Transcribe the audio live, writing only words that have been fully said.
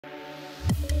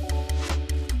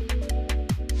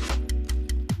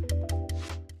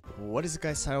What is it,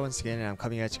 guys? Tyler once again, and I'm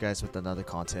coming at you guys with another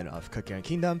content of Cookie Run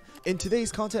Kingdom. In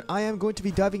today's content, I am going to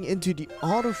be diving into the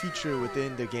auto feature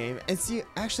within the game and see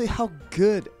actually how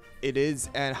good it is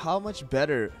and how much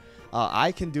better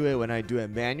I can do it when I do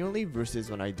it manually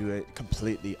versus when I do it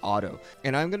completely auto.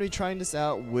 And I'm going to be trying this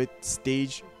out with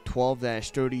stage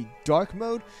 12-30 dark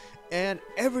mode, and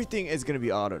everything is going to be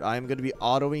autoed. I'm going to be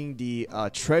autoing the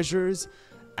treasures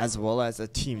as well as a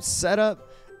team setup.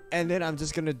 And then I'm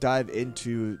just going to dive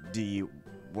into the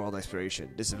world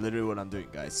exploration. This is literally what I'm doing,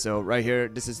 guys. So right here,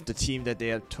 this is the team that they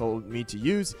have told me to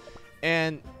use.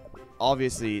 And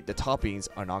obviously, the toppings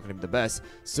are not going to be the best.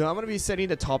 So I'm going to be setting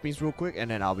the toppings real quick,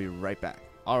 and then I'll be right back.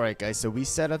 Alright guys, so we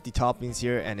set up the toppings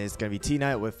here, and it's going to be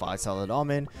T-Knight with 5 solid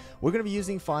almond. We're going to be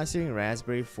using 5 searing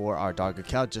raspberry for our dark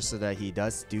account just so that he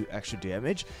does do extra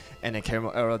damage. And then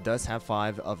caramel arrow does have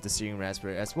 5 of the searing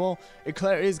raspberry as well.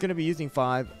 Eclair is going to be using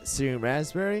 5 searing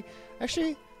raspberry.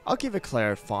 Actually, I'll give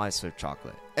Eclair 5 swift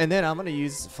chocolate. And then I'm going to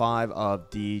use 5 of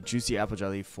the juicy apple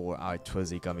jelly for our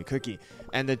Twizzly gummy cookie.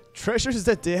 And the treasures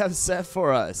that they have set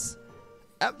for us,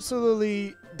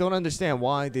 absolutely don't understand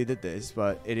why they did this,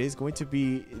 but it is going to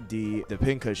be the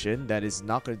pin cushion that is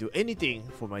not going to do anything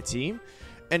for my team.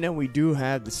 And then we do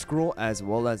have the scroll as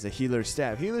well as the healer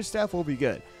staff. Healer staff will be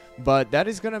good, but that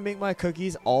is going to make my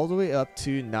cookies all the way up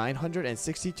to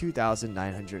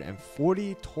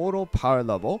 962,940 total power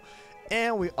level.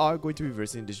 And we are going to be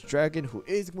versing this dragon, who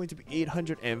is going to be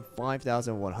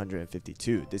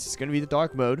 805,152. This is going to be the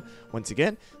dark mode once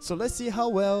again. So let's see how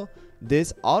well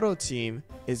this auto team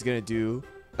is going to do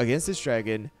against this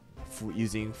dragon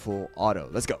using full auto.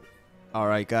 Let's go.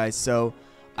 Alright guys, so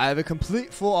I have a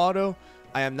complete full auto.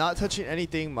 I am not touching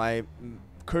anything. My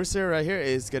cursor right here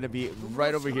is going to be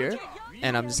right over here.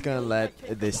 And I'm just going to let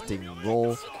this thing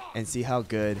roll and see how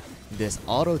good this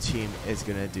auto team is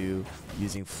going to do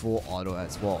using full auto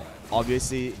as well.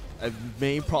 Obviously, a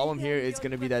main problem here is going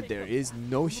to be that there is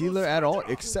no healer at all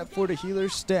except for the healer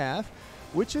staff,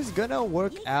 which is going to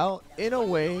work out in a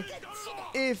way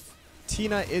if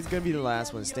Tina is going to be the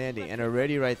last one standing. And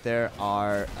already right there,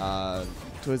 our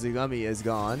Twizzly Gummy is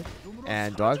gone,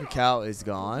 and Dark Cacao is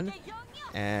gone,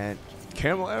 and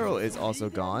Caramel Arrow is also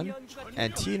gone,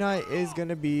 and T-Knight is going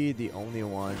to be the only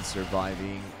one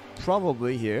surviving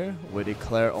probably here with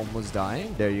Eclair almost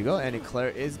dying. There you go, and Eclair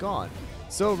is gone.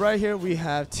 So right here we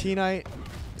have T-Knight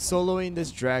soloing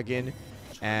this dragon,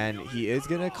 and he is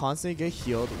going to constantly get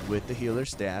healed with the healer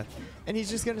staff, and he's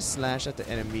just going to slash at the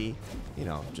enemy, you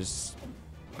know, just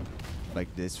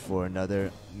like this for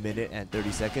another minute and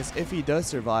 30 seconds if he does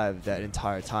survive that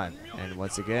entire time. And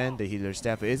once again, the healer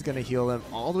staff is going to heal him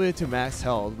all the way to max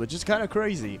health, which is kind of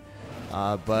crazy.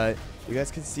 But you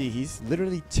guys can see he's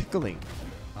literally tickling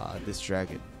this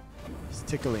dragon. He's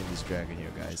tickling this dragon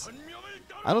here, guys.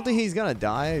 I don't think he's going to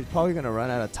die. He's probably going to run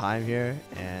out of time here,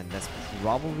 and that's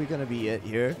probably going to be it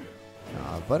here.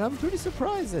 But I'm pretty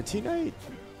surprised that T-Knight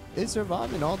is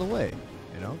surviving all the way,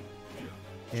 you know.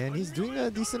 And he's doing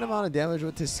a decent amount of damage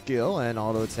with his skill and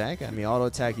auto attack. I mean, auto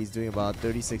attack, he's doing about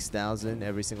 36,000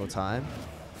 every single time.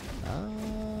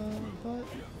 But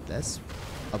that's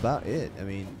about it. I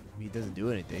mean, he doesn't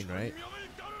do anything, right?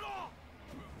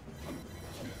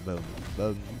 Boom,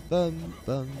 boom, boom,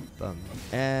 boom, boom.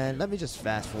 And let me just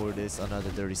fast forward this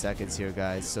another 30 seconds here,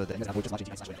 guys, so that we're just watching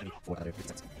for another 50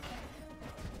 seconds.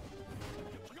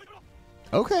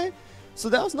 Okay. So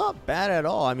that was not bad at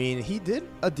all. I mean, he did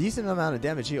a decent amount of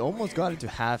damage. He almost got it to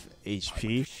half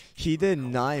HP. He did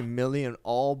 9 million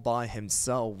all by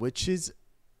himself, which is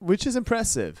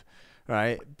impressive,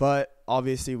 right? But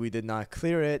obviously we did not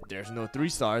clear it. There's no 3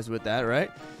 stars with that,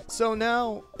 right? So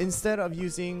now, instead of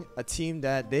using a team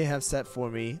that they have set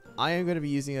for me, I am going to be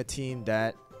using a team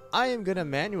that I am going to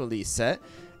manually set,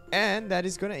 and that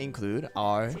is going to include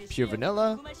our Pure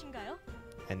Vanilla,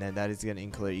 and then that is going to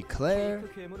include Eclair,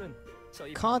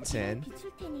 Cotton,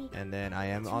 and then I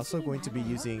am also going to be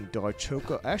using Dark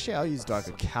Choco. Actually, I'll use Dark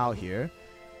Cacao here,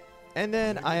 and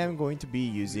then I am going to be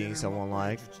using someone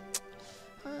like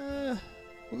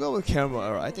we'll go with Caramel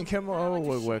Arrow. I think Caramel Arrow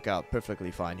will work out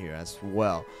perfectly fine here as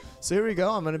well. So here we go.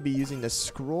 I'm going to be using the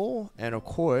scroll, and of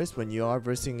course when you are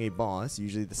versing a boss,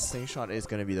 usually the slingshot is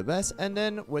going to be the best, and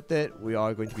then with it we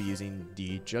are going to be using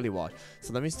the jelly wash.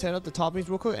 So let me set up the toppings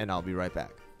real quick and I'll be right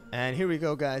back. And here we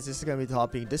go, guys. This is going to be the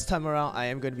topping. This time around, I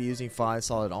am going to be using 5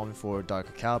 solid almond for Dark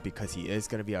Cacao because he is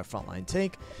going to be our frontline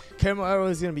tank. Caramel Arrow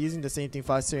is going to be using the same thing,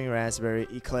 5 searing raspberry.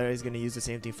 Eclair is going to use the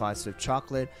same thing, 5 swift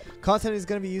chocolate. Content is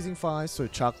going to be using 5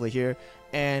 swift chocolate here.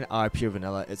 And our Pure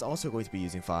Vanilla is also going to be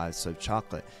using 5 swift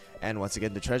chocolate. And once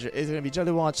again, the treasure is going to be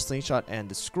Jelly Watch, Slingshot, and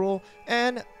the Scroll.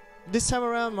 And this time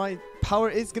around, my power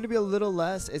is going to be a little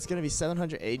less. It's going to be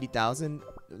 780,000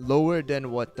 lower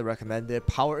than what the recommended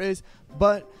power is,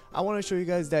 but I want to show you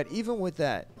guys that even with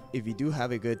that, if you do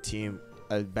have a good team,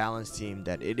 a balanced team,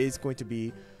 that it is going to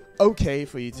be okay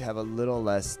for you to have a little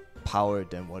less power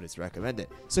than what is recommended.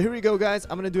 So here we go, guys.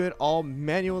 I'm going to do it all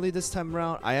manually this time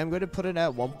around. I am going to put it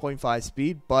at 1.5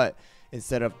 speed, but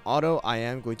instead of auto, I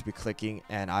am going to be clicking,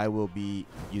 and I will be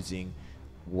using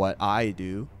what I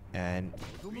do, and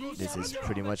this is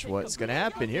pretty much what's going to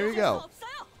happen. Here we go.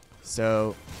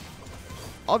 So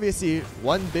obviously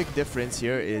one big difference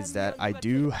here is that I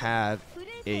do have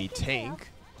a tank,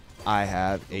 I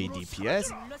have a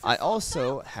DPS, I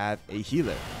also have a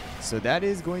healer. So that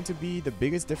is going to be the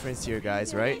biggest difference here,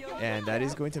 guys, right? And that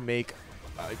is going to make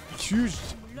a huge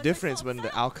difference when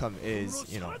the outcome is,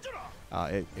 you know,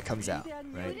 it comes out,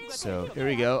 right? So here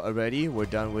we go. Already we're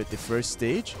done with the first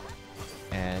stage,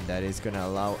 and that is going to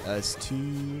allow us to,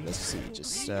 let's see,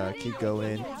 just keep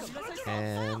going.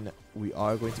 And we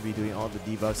are going to be doing all the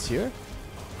debuffs here,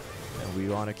 and we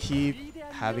want to keep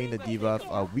having the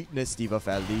debuff, weakness debuff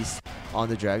at least, on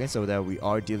the dragon, so that we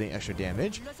are dealing extra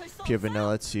damage. Pure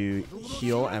vanilla to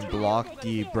heal and block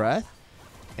the breath,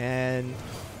 and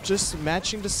just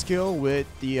matching the skill with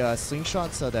the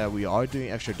slingshot so that we are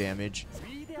doing extra damage.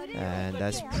 And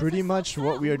that's pretty much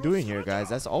what we are doing here, guys.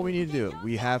 That's all we need to do.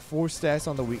 We have 4 stacks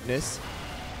on the weakness.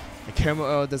 The caramel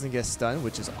arrow doesn't get stunned,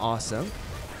 which is awesome,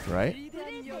 right?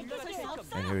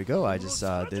 And here we go. I just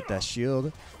did that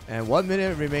shield, and 1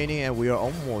 minute remaining, and we are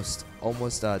almost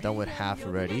done with half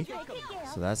already.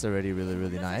 So that's already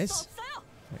really nice,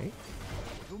 right?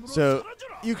 So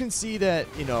you can see that,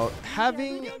 you know,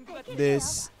 having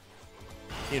this,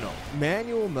 you know,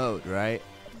 manual mode, right?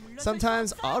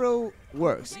 Sometimes auto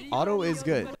works. Auto is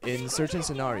good in certain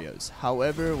scenarios.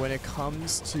 However, when it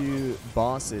comes to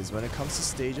bosses, when it comes to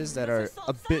stages that are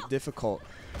a bit difficult,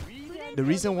 the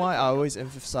reason why I always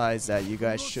emphasize that you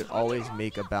guys should always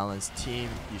make a balanced team,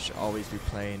 you should always be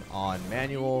playing on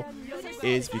manual,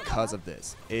 is because of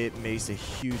this. It makes a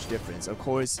huge difference. Of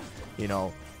course, you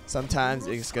know, sometimes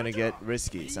it's gonna get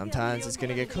risky, sometimes it's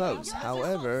gonna get close.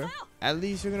 However, at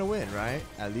least you're gonna win, right?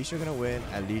 At least you're gonna win.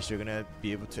 At least you're gonna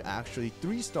be able to actually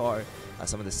 3-star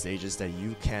some of the stages that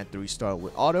you can't 3-star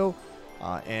with auto.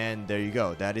 And there you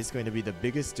go. That is going to be the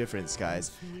biggest difference,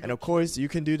 guys. And of course, you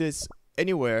can do this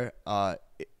anywhere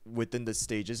within the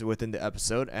stages, within the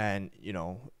episode, and, you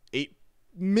know, 8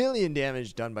 million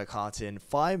damage done by Cotton,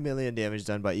 5 million damage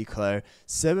done by Eclair,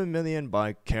 7 million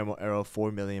by Caramel Arrow,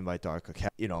 4 million by Dark Cacao.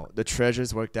 You know, the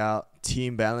treasures worked out,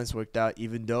 team balance worked out.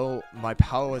 Even though my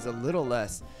power was a little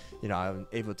less, you know, I'm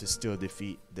able to still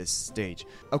defeat this stage.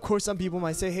 Of course, some people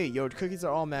might say, hey, your cookies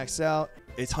are all maxed out.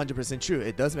 It's 100% true.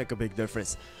 It does make a big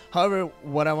difference. However,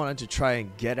 what I wanted to try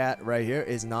and get at right here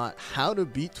is not how to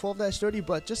beat 12-30,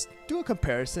 but just do a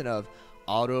comparison of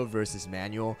auto versus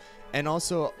manual. And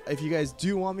also, if you guys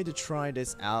do want me to try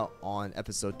this out on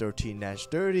episode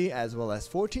 13-30 as well as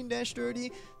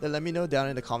 14-30, then let me know down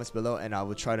in the comments below, and I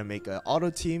will try to make an auto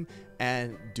team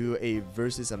and do a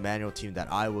versus a manual team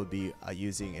that I will be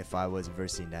using if I was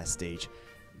versing that stage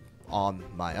on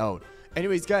my own.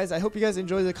 Anyways, guys, I hope you guys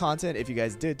enjoyed the content. If you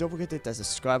guys did, don't forget to hit that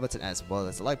subscribe button as well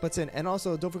as the like button, and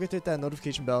also don't forget to hit that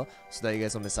notification bell so that you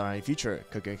guys don't miss out on any future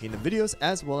Cooking Kingdom videos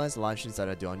as well as live streams that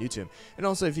I do on YouTube. And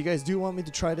also, if you guys do want me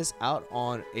to try this out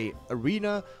on a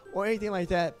arena or anything like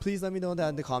that, please let me know down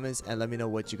in the comments and let me know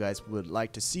what you guys would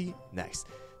like to see next.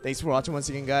 Thanks for watching once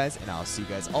again, guys, and I'll see you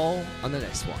guys all on the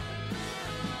next one.